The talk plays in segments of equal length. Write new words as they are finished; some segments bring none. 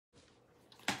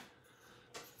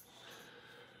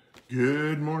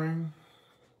Good morning.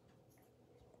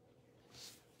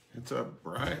 It's a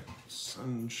bright,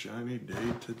 sunshiny day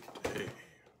today.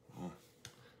 Well,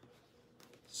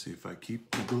 see if I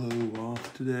keep the glow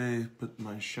off today. Put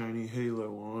my shiny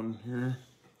halo on here.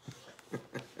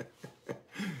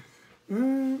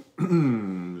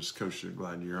 Just kosher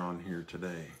glad you're on here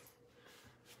today.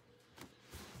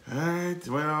 All right,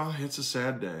 well, it's a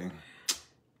sad day.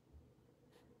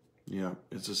 Yeah,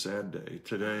 it's a sad day.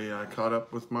 Today I caught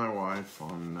up with my wife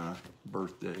on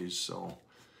birthdays, so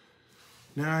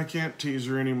now I can't tease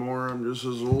her anymore. I'm just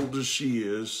as old as she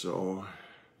is, so,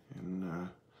 and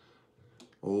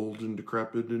old and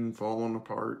decrepit and falling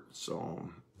apart. So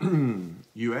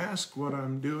you ask what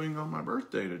I'm doing on my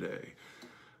birthday today.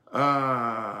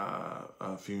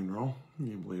 A funeral.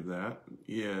 You believe that?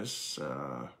 Yes.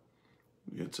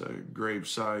 It's a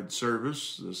graveside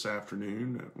service this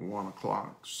afternoon at 1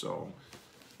 o'clock. So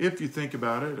if you think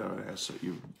about it, I would ask that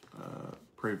you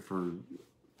pray for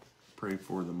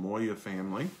the Moya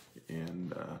family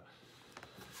and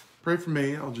pray for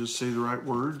me. I'll just say the right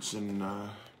words, and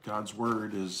God's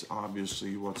word is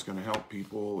obviously what's going to help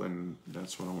people, and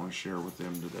that's what I want to share with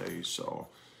them today. So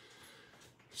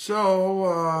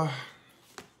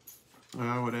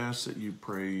I would ask that you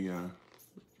pray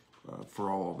for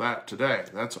all of that today.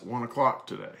 That's at 1 o'clock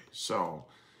today. So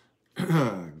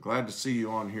glad to see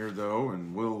you on here though,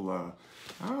 and we'll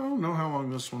I don't know how long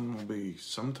this one will be.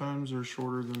 Sometimes they're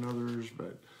shorter than others,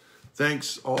 but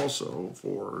thanks also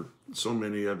for so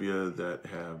many of you that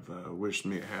have wished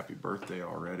me a happy birthday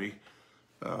already.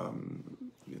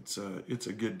 It's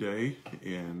a good day,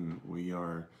 and we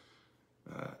are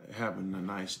having a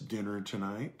nice dinner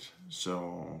tonight.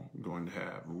 So I'm going to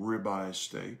have ribeye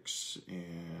steaks,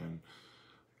 and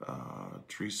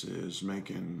Teresa is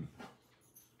making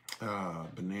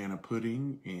banana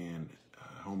pudding and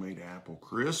homemade apple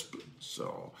crisp.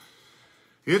 So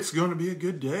it's going to be a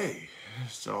good day.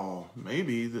 So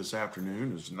maybe this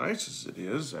afternoon, as nice as it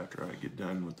is after I get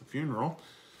done with the funeral,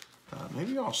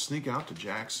 maybe I'll sneak out to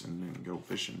Jackson and go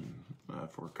fishing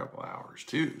for a couple hours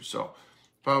too. So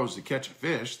if I was to catch a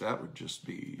fish, that would just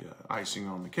be icing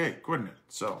on the cake, wouldn't it?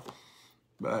 So,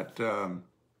 but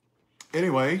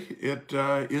anyway, it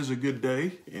is a good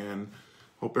day, and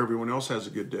hope everyone else has a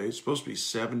good day. It's supposed to be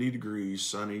 70 degrees,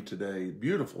 sunny today,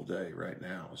 beautiful day right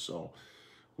now. So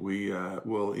we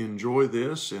will enjoy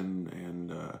this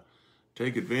and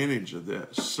take advantage of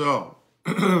this. So,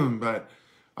 but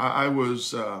I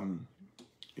was,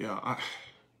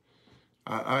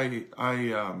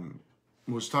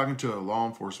 was talking to a law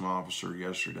enforcement officer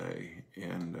yesterday,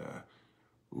 and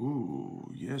ooh,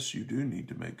 yes, you do need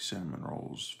to make cinnamon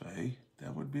rolls, Faye.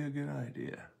 That would be a good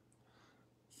idea.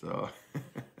 So,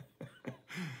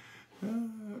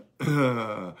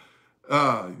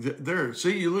 there,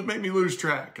 see, you make me lose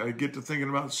track. I get to thinking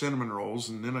about cinnamon rolls,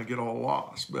 and then I get all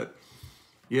lost. But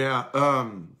yeah,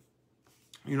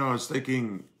 you know, I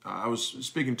was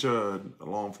speaking to a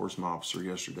law enforcement officer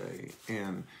yesterday,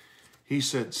 and he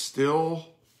said still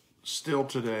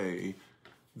today,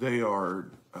 they are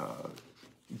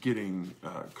getting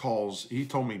calls, he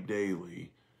told me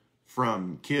daily,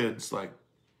 from kids like,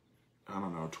 I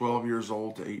don't know, 12 years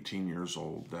old to 18 years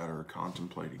old that are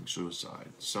contemplating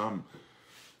suicide. Some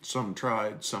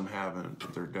tried, some haven't,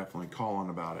 but they're definitely calling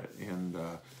about it. And,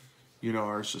 you know,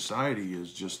 our society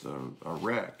is just a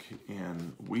wreck,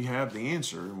 and we have the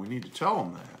answer, and we need to tell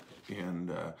them that.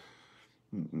 And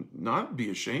not be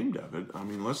ashamed of it. I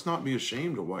mean, let's not be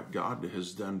ashamed of what God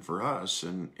has done for us,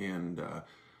 and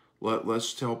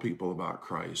let's tell people about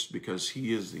Christ, because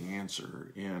He is the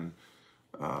answer. And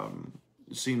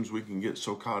it seems we can get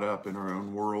so caught up in our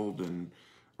own world and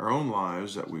our own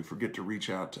lives that we forget to reach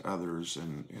out to others,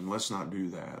 and let's not do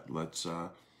that.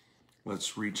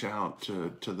 Let's reach out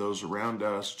to those around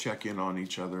us, check in on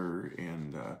each other,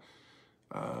 and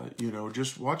you know,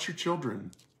 just watch your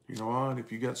children. You know what?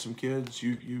 If you got some kids,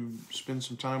 you spend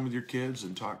some time with your kids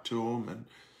and talk to them and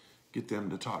get them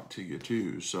to talk to you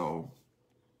too. So,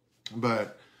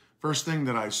 but first thing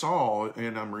that I saw,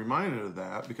 and I'm reminded of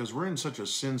that because we're in such a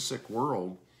sin-sick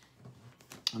world,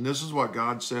 and this is what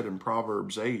God said in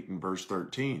Proverbs 8 and verse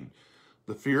 13.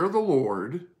 The fear of the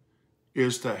Lord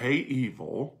is to hate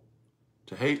evil,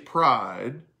 to hate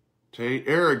pride, to hate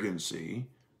arrogancy,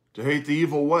 to hate the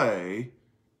evil way,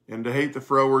 and to hate the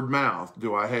froward mouth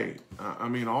do I hate. I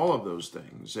mean, all of those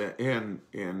things, and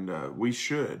we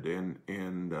should,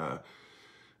 and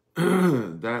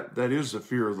that is the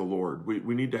fear of the Lord.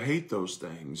 We need to hate those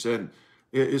things, and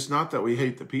it's not that we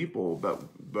hate the people,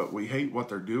 but we hate what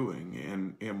they're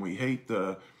doing, and we hate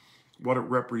the what it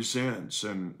represents.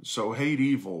 And so hate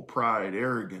evil, pride,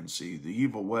 arrogancy, the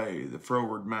evil way, the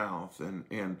froward mouth.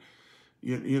 And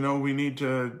you know, we need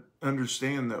to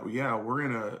understand that, yeah, we're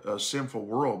in a sinful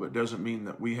world, but it doesn't mean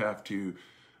that we have to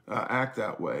act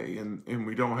that way. And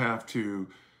we don't have to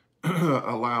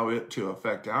allow it to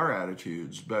affect our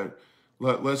attitudes, but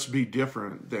let's be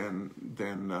different than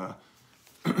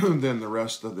than the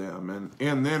rest of them.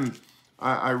 And then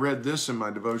I read this in my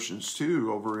devotions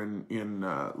too, over in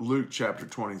Luke chapter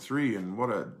 23, and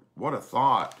what a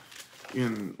thought.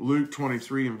 In Luke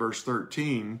 23 and verse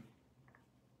 13,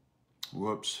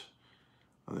 whoops,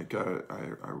 I think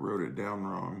I wrote it down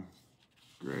wrong.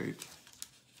 Great.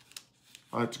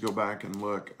 I'll have to go back and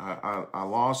look. I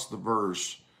lost the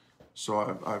verse,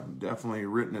 so I've definitely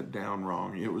written it down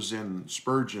wrong. It was in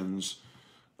Spurgeon's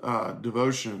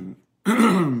devotion,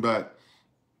 but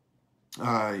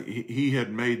he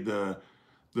had made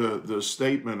the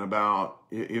statement about,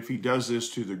 if he does this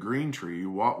to the green tree,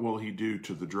 what will he do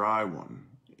to the dry one?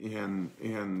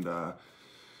 And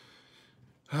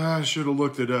I should have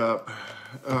looked it up,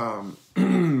 my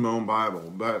own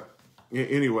Bible, but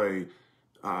anyway,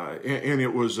 and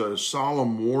it was a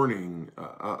solemn warning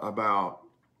about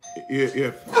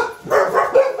if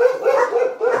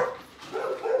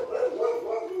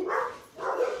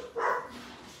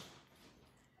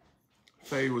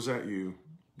Faye, was that you?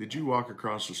 Did you walk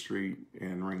across the street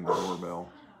and ring the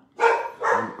doorbell?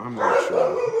 I'm not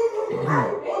sure.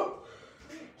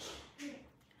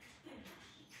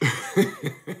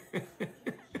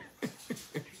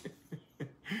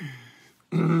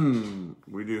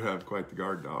 We do have quite the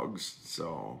guard dogs,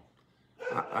 so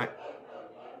I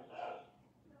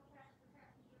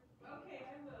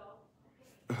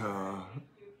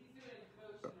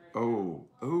oh,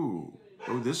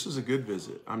 this is a good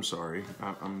visit. I'm sorry.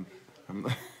 I'm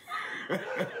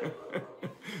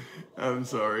I'm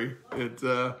sorry. It's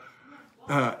Luke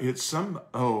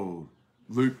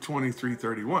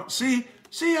 23:31.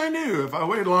 See, I knew if I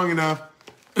waited long enough,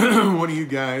 one of you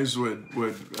guys would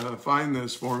find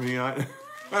this for me. I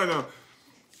know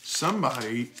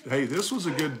somebody. Hey, this was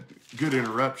a good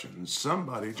interruption.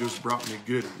 Somebody just brought me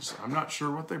goodies. I'm not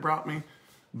sure what they brought me,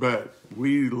 but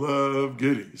we love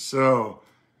goodies. So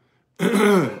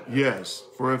yes,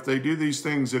 for if they do these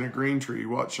things in a green tree,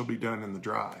 what shall be done in the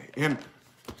dry? And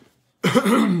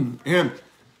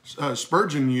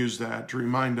Spurgeon used that to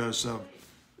remind us of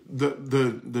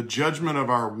the judgment of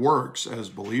our works as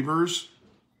believers.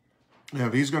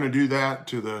 If he's going to do that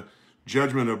to the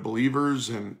judgment of believers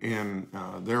and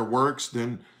their works,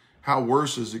 then how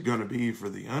worse is it going to be for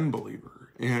the unbeliever?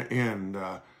 And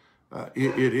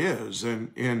it is.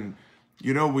 And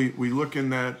you know, we look in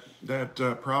that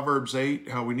Proverbs 8,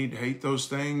 how we need to hate those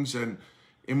things, and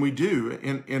we do.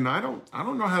 And I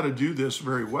don't know how to do this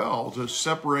very well, to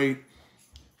separate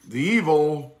the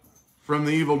evil from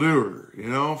the evildoer, you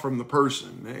know, from the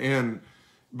person.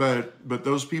 But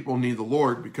those people need the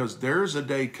Lord, because there's a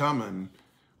day coming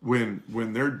when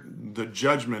the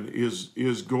judgment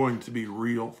is going to be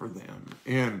real for them,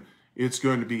 and it's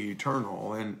going to be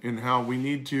eternal. And how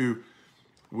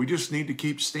we just need to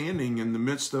keep standing in the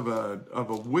midst of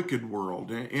a wicked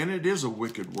world, and it is a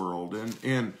wicked world,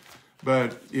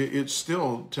 but it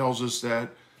still tells us that,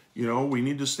 you know, we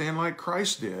need to stand like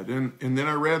Christ did. And then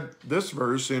I read this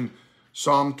verse in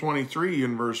Psalm 23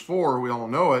 in verse 4, we all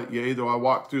know it. Yea, though I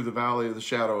walk through the valley of the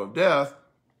shadow of death,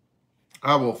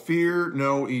 I will fear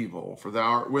no evil, for thou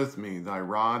art with me. Thy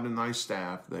rod and thy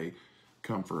staff, they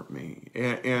comfort me.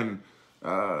 And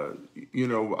you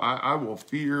know, I will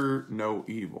fear no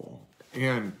evil.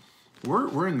 And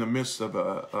we're in the midst of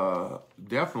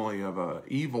definitely of a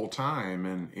evil time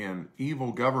and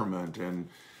evil government. And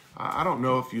I don't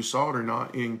know if you saw it or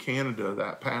not in Canada,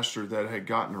 that pastor that had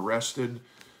gotten arrested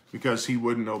because he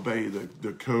wouldn't obey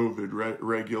the COVID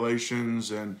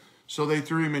regulations. And so they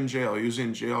threw him in jail. He was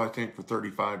in jail, I think, for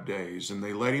 35 days. And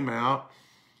they let him out.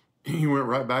 He went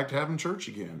right back to having church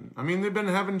again. I mean, they've been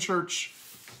having church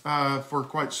for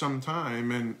quite some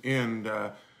time. And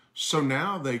so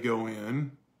now they go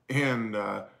in and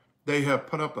they have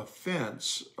put up a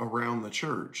fence around the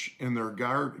church. And they're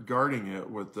guarding it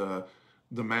with the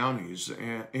Mounties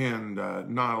and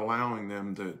not allowing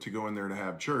them to go in there to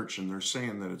have church. And they're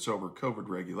saying that it's over COVID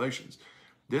regulations.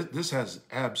 This has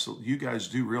absolutely, you guys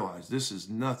do realize this is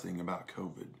nothing about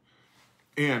COVID.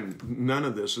 And none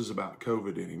of this is about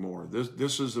COVID anymore.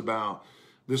 This is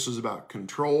about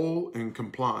control and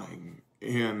complying.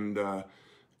 And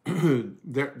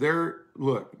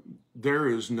look, there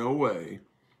is no way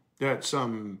that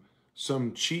some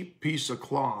cheap piece of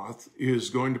cloth is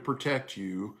going to protect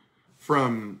you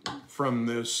from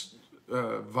this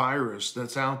virus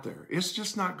that's out there. It's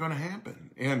just not going to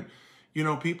happen. And, you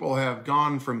know, people have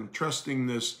gone from trusting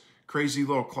this crazy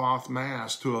little cloth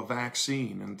mask to a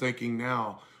vaccine and thinking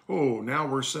now, oh, now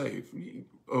we're safe.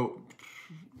 Oh,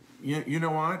 you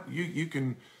know what?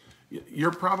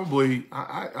 You're probably,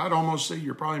 I'd almost say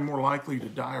you're probably more likely to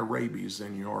die of rabies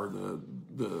than you are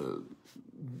the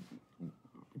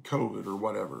COVID or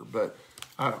whatever. But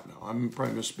I don't know. I'm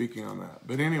probably misspeaking on that.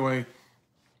 But anyway,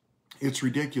 it's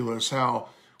ridiculous how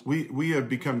we have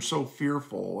become so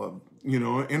fearful of, you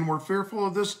know, and we're fearful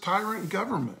of this tyrant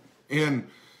government, and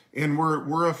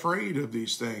we're afraid of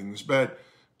these things. But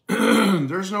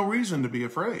there's no reason to be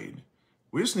afraid.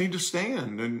 We just need to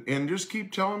stand and just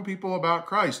keep telling people about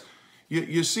Christ.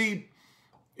 You see,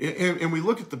 and we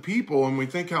look at the people and we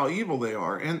think how evil they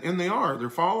are, and they are. They're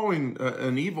following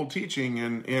an evil teaching,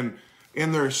 and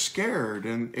they're scared,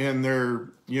 and they're,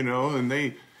 you know, and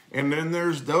then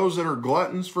there's those that are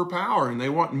gluttons for power, and they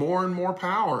want more and more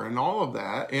power and all of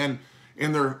that, and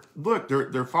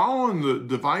they're following the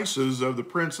devices of the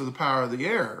prince of the power of the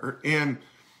air, and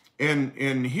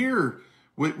here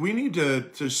we need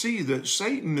to see that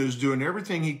Satan is doing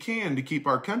everything he can to keep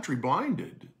our country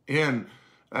blinded. And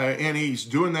he's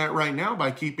doing that right now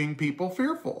by keeping people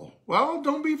fearful. Well,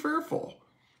 don't be fearful.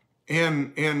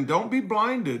 And don't be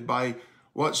blinded by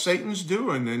what Satan's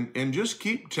doing, and just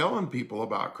keep telling people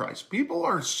about Christ. People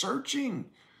are searching.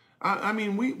 I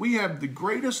mean, we have the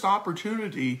greatest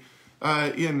opportunity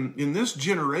in this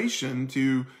generation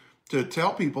to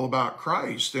tell people about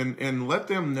Christ and let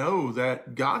them know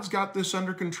that God's got this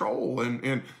under control,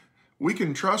 and we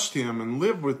can trust him and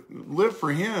live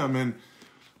for him, and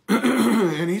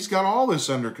and he's got all this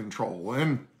under control,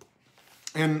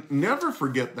 and never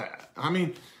forget that. I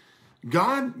mean,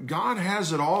 God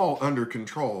has it all under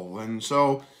control. And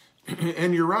so,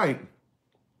 and you're right,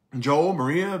 Joel,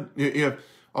 Maria, if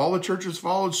all the churches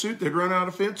followed suit, they'd run out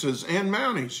of fences and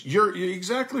mounties. You're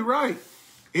exactly right.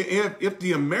 If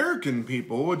the American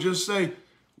people would just say,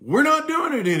 we're not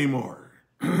doing it anymore,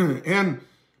 and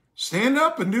stand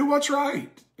up and do what's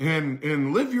right,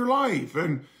 and live your life,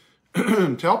 and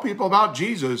tell people about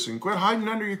Jesus, and quit hiding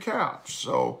under your couch.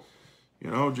 So, you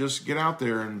know, just get out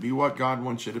there and be what God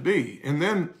wants you to be. And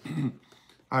then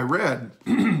I read,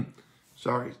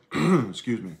 sorry,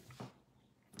 excuse me,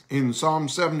 in Psalm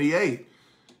 78,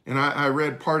 and I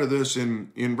read part of this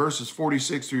in verses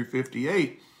 46 through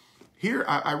 58. Here,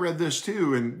 I read this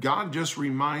too, and God just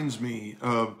reminds me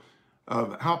of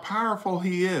how powerful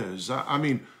he is. I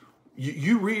mean,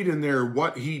 you read in there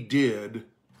what he did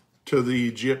to the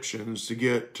Egyptians to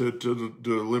get to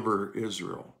deliver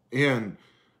Israel. And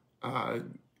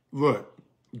look,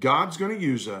 God's going to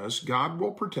use us. God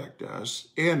will protect us.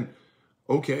 And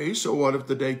okay, so what if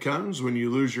the day comes when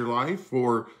you lose your life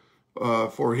for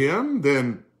him?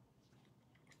 Then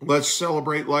let's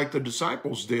celebrate like the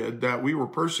disciples did, that we were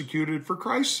persecuted for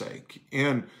Christ's sake.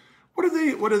 And what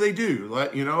do they do?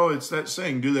 You know, it's that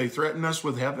saying, do they threaten us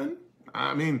with heaven?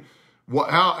 I mean,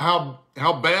 how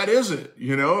bad is it?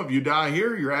 You know, if you die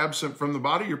here, you're absent from the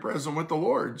body, you're present with the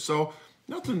Lord. So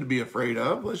nothing to be afraid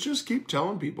of. Let's just keep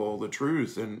telling people the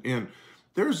truth. And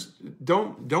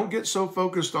don't get so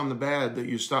focused on the bad that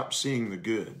you stop seeing the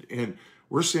good. And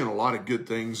we're seeing a lot of good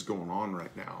things going on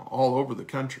right now all over the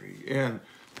country. And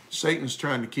Satan's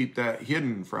trying to keep that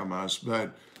hidden from us,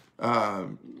 but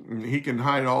he can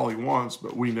hide all he wants,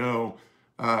 but we know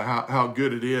how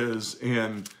good it is,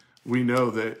 and we know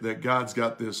that God's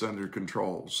got this under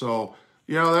control. So,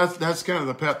 you know, that's kind of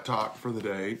the pep talk for the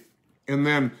day. And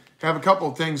then have a couple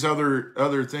of things,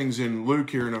 other things in Luke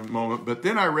here in a moment. But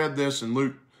then I read this in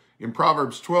Luke, in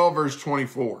Proverbs 12, verse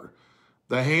 24.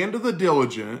 The hand of the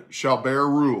diligent shall bear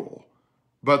rule,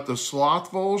 but the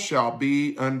slothful shall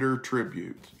be under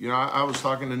tribute. You know, I was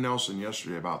talking to Nelson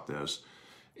yesterday about this,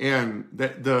 and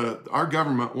our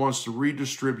government wants to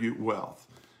redistribute wealth.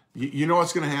 You know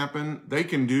what's going to happen? They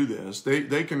can do this.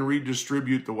 They can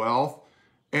redistribute the wealth,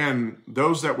 and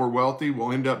those that were wealthy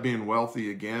will end up being wealthy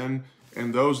again,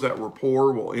 and those that were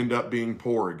poor will end up being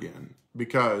poor again,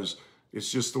 because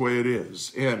it's just the way it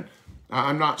is. And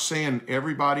I'm not saying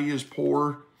everybody is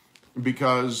poor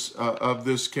because of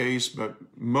this case, but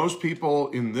most people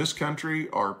in this country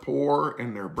are poor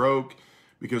and they're broke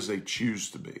because they choose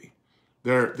to be.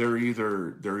 They're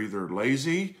either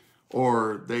lazy,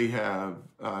 or they have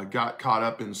got caught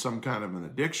up in some kind of an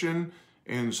addiction,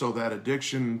 and so that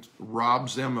addiction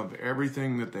robs them of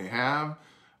everything that they have.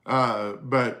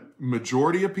 But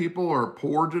majority of people are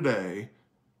poor today,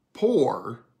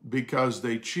 poor because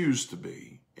they choose to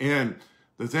be. And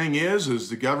the thing is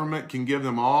the government can give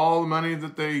them all the money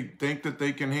that they think that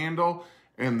they can handle,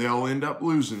 and they'll end up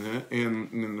losing it,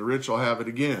 and the rich will have it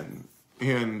again.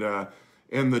 And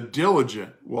the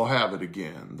diligent will have it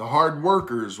again. The hard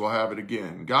workers will have it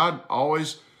again. God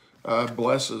always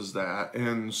blesses that.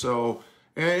 And so,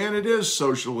 and it is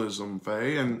socialism,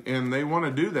 Faye, and they want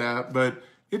to do that, but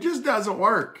it just doesn't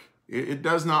work. It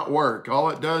does not work. All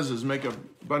it does is make a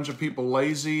bunch of people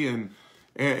lazy and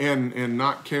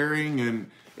not caring. And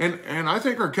I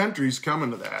think our country's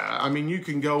coming to that. I mean, you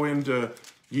can go into,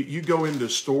 you go into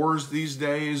stores these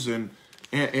days and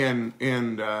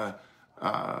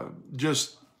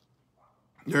just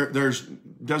there's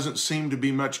doesn't seem to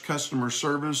be much customer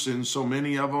service in so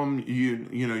many of them.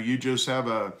 You know, you just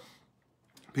have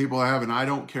people have an I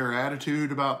don't care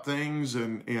attitude about things,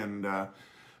 and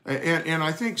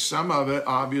I think some of it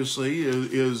obviously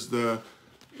is the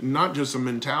not just a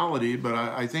mentality, but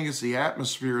I think it's the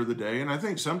atmosphere of the day. And I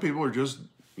think some people are just,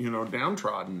 you know,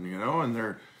 downtrodden, you know, and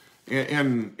they're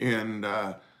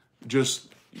just,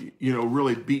 you know,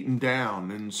 really beaten down.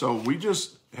 And so we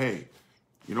just, hey,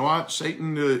 you know what?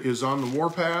 Satan is on the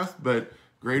warpath, but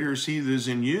greater is he that is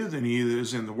in you than he that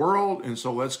is in the world. And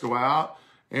so let's go out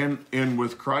and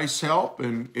with Christ's help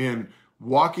and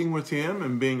walking with him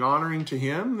and being honoring to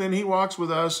him, then he walks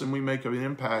with us and we make an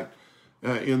impact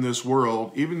in this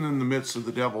world. Even in the midst of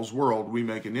the devil's world, we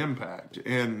make an impact.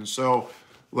 And so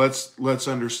let's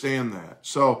understand that.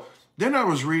 So then I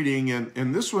was reading,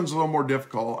 and this one's a little more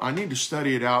difficult. I need to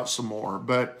study it out some more,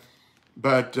 but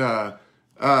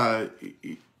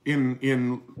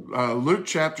in Luke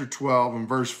chapter 12 and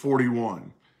verse 41,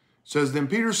 it says, Then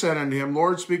Peter said unto him,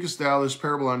 Lord, speakest thou this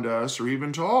parable unto us, or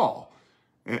even to all?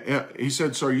 And he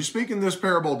said, so are you speaking this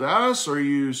parable to us, or are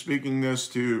you speaking this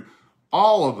to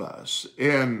all of us?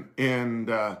 And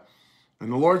the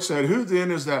Lord said, Who then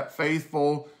is that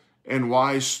faithful and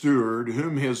wise steward,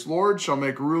 whom his Lord shall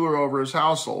make ruler over his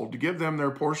household, to give them their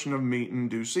portion of meat in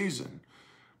due season?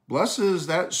 Blessed is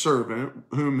that servant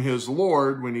whom his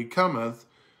Lord, when he cometh,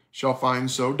 shall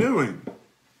find so doing.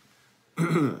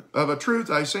 Of a truth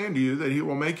I say unto you, that he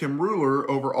will make him ruler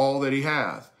over all that he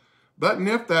hath. But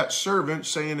if that servant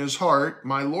say in his heart,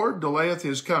 My Lord delayeth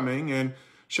his coming, and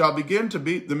shall begin to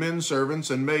beat the men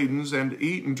servants and maidens, and to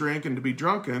eat and drink, and to be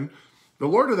drunken, the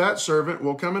Lord of that servant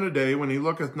will come in a day when he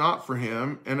looketh not for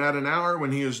him, and at an hour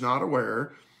when he is not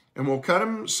aware, and will cut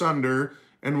him sunder,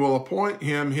 and will appoint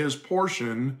him his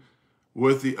portion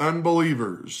with the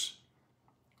unbelievers.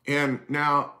 And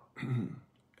now,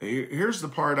 here's the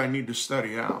part I need to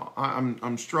study out.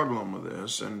 I'm struggling with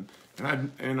this, and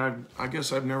I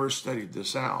guess I've never studied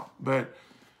this out. But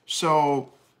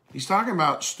so he's talking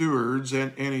about stewards,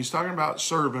 and he's talking about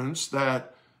servants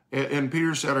that. And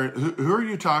Peter said, "Who are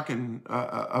you talking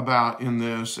about in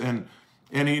this?" And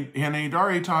he'd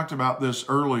already talked about this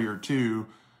earlier too,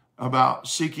 about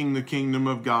seeking the kingdom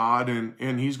of God,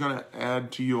 and he's going to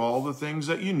add to you all the things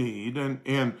that you need.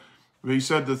 And he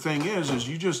said the thing is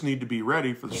you just need to be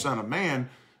ready for the Son of Man,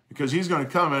 because he's going to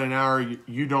come at an hour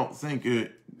you don't think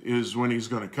it is when he's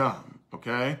going to come.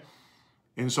 Okay.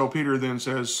 And so Peter then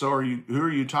says, "So who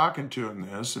are you talking to in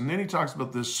this?" And then he talks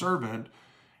about this servant.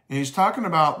 And he's talking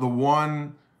about the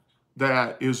one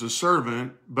that is a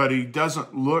servant, but he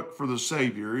doesn't look for the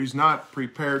Savior. He's not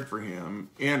prepared for him.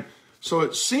 And so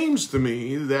it seems to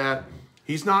me that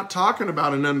he's not talking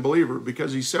about an unbeliever,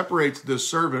 because he separates this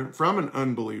servant from an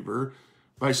unbeliever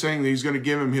by saying that he's going to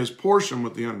give him his portion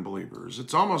with the unbelievers.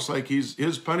 It's almost like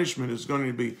his punishment is going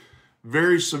to be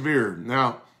very severe.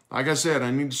 Now, like I said,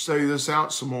 I need to study this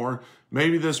out some more.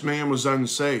 Maybe this man was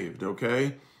unsaved,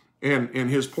 okay? And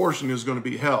his portion is going to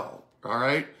be hell, all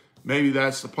right? Maybe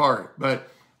that's the part. But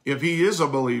if he is a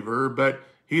believer, but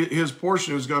his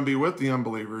portion is going to be with the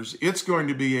unbelievers, it's going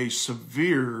to be a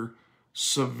severe,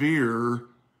 severe,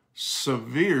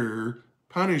 severe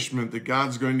punishment that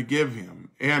God's going to give him.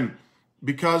 And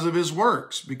because of his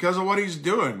works, because of what he's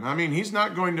doing. I mean, he's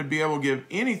not going to be able to give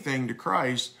anything to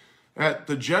Christ at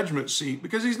the judgment seat,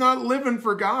 because he's not living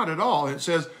for God at all. It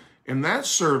says, And that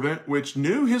servant which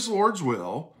knew his Lord's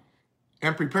will,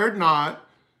 and prepared not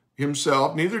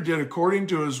himself, neither did according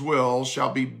to his will,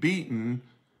 shall be beaten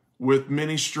with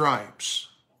many stripes.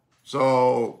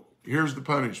 So here's the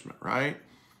punishment, right?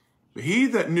 He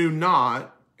that knew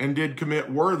not and did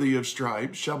commit worthy of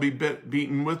stripes shall be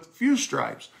beaten with few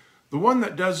stripes. The one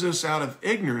that does this out of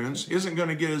ignorance isn't going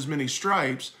to get as many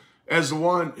stripes as the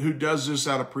one who does this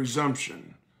out of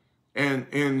presumption.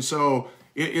 And so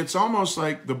it's almost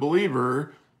like the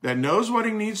believer that knows what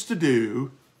he needs to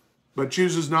do, but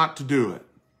chooses not to do it,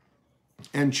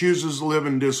 and chooses to live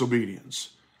in disobedience.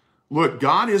 Look,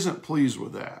 God isn't pleased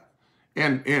with that.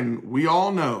 And we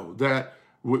all know that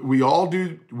We all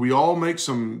do. We all make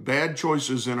some bad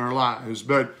choices in our lives,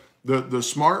 but the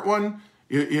smart one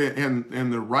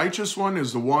and the righteous one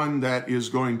is the one that is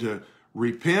going to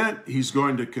repent. He's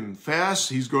going to confess.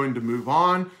 He's going to move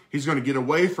on. He's going to get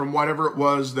away from whatever it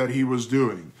was that he was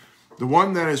doing. The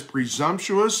one that is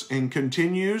presumptuous and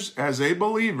continues as a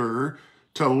believer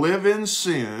to live in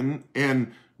sin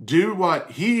and do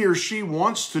what he or she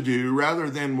wants to do rather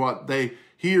than what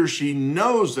he or she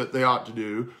knows that they ought to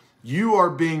do. You are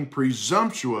being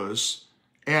presumptuous,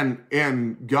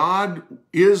 and God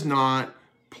is not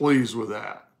pleased with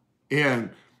that.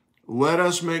 And let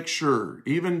us make sure,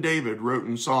 even David wrote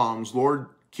in Psalms, Lord,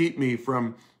 keep me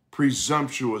from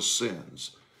presumptuous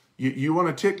sins. You want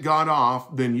to tick God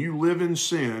off, then you live in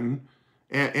sin,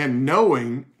 and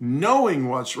knowing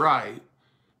what's right,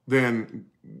 then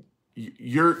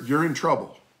you're in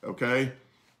trouble, okay?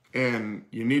 And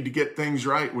you need to get things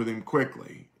right with him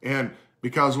quickly. And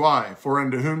because why? For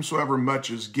unto whomsoever much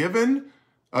is given,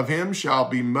 of him shall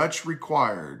be much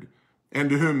required. And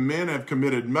to whom men have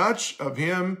committed much, of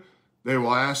him they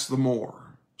will ask the more.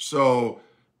 So,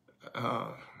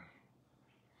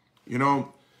 you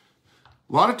know,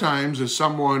 a lot of times if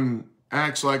someone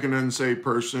acts like an unsaved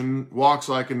person, walks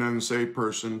like an unsaved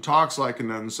person, talks like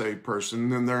an unsaved person,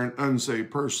 then they're an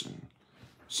unsaved person.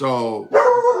 So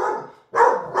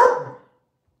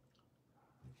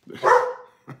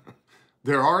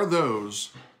there are those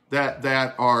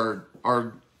that are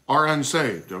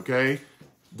unsaved, okay?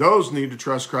 Those need to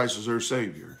trust Christ as their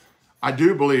Savior. I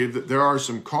do believe that there are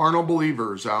some carnal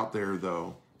believers out there,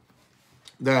 though,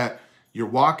 that you're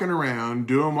walking around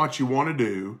doing what you want to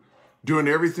do, doing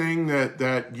everything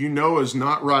that you know is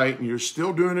not right, and you're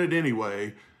still doing it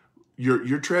anyway.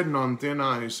 You're treading on thin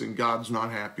ice, and God's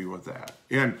not happy with that.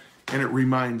 And it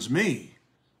reminds me,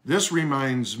 this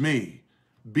reminds me,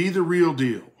 be the real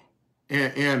deal.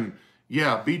 And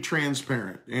yeah, be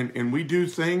transparent. And we do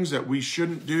things that we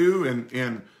shouldn't do.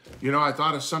 And you know, I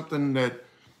thought of something that,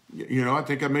 you know, I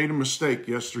think I made a mistake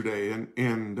yesterday.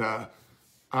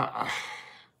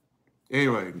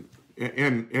 Anyway,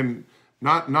 and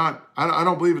I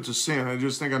don't believe it's a sin. I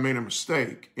just think I made a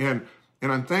mistake. And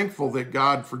I'm thankful that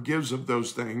God forgives of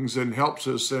those things and helps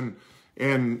us, and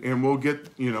we'll get,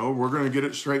 you know, we're going to get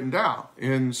it straightened out.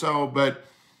 And so, but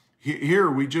here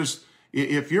we just,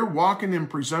 if you're walking in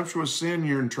presumptuous sin,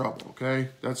 you're in trouble, okay?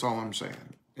 That's all I'm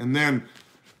saying. And then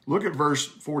look at verse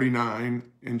 49.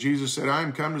 And Jesus said, I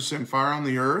am come to send fire on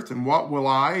the earth, and what will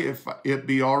I, if it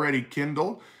be already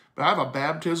kindled? But I have a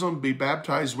baptism to be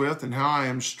baptized with, and how I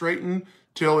am straitened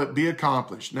till it be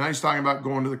accomplished. Now he's talking about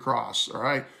going to the cross, all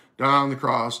right? Down on the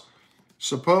cross.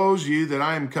 Suppose ye that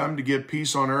I am come to give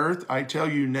peace on earth? I tell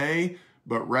you, nay,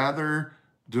 but rather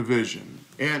division.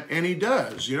 And he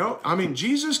does, you know. I mean,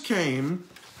 Jesus came,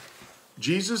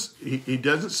 he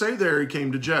doesn't say there he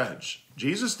came to judge.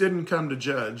 Jesus didn't come to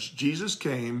judge. Jesus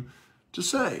came to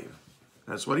save.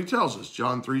 That's what he tells us,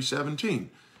 John 3:17.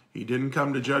 He didn't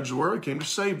come to judge the world, he came to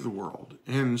save the world.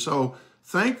 And so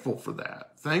thankful for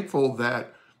that. Thankful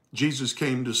that Jesus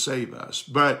came to save us.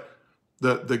 But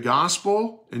the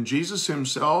gospel and Jesus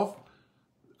himself,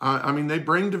 I mean, they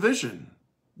bring division.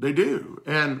 They do.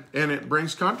 And it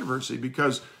brings controversy,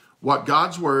 because what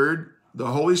God's word, the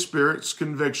Holy Spirit's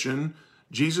conviction,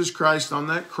 Jesus Christ on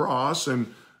that cross,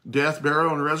 and death,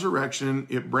 burial, and resurrection,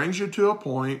 it brings you to a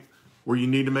point where you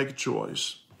need to make a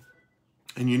choice.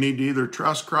 And you need to either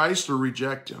trust Christ or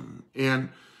reject him. And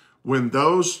when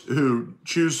those who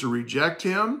choose to reject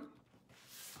him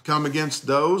come against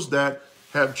those that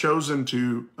have chosen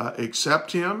to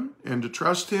accept him and to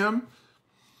trust him,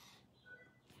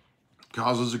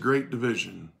 causes a great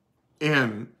division.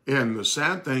 And the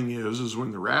sad thing is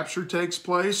when the rapture takes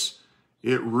place,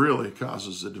 it really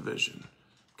causes a division.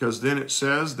 Because then it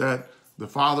says that the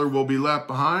father will be left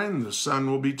behind, the son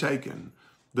will be taken.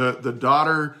 The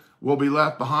daughter will be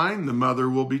left behind, the mother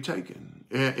will be taken.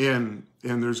 And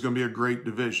there's going to be a great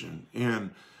division.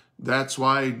 And that's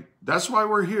why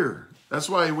we're here. That's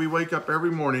why we wake up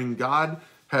every morning. God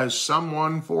has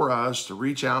someone for us to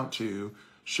reach out to,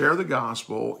 share the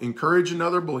gospel, encourage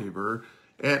another believer,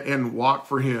 and walk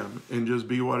for him and just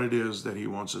be what it is that he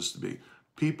wants us to be.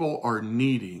 People are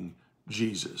needing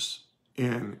Jesus,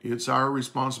 and it's our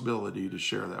responsibility to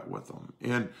share that with them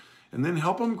and then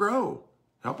help them grow,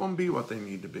 help them be what they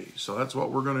need to be. So that's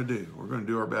what we're going to do. We're going to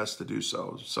do our best to do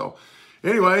so. So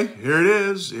anyway, here it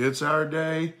is. It's our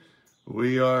day.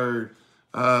 We are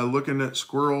looking at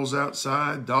squirrels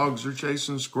outside. Dogs are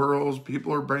chasing squirrels.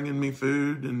 People are bringing me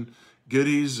food and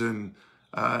goodies. And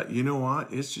you know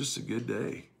what? It's just a good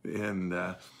day.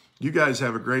 And You guys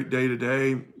have a great day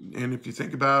today. And if you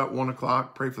think about it, 1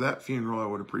 o'clock, pray for that funeral. I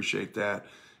would appreciate that.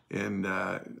 And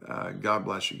God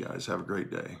bless you guys. Have a great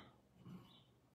day.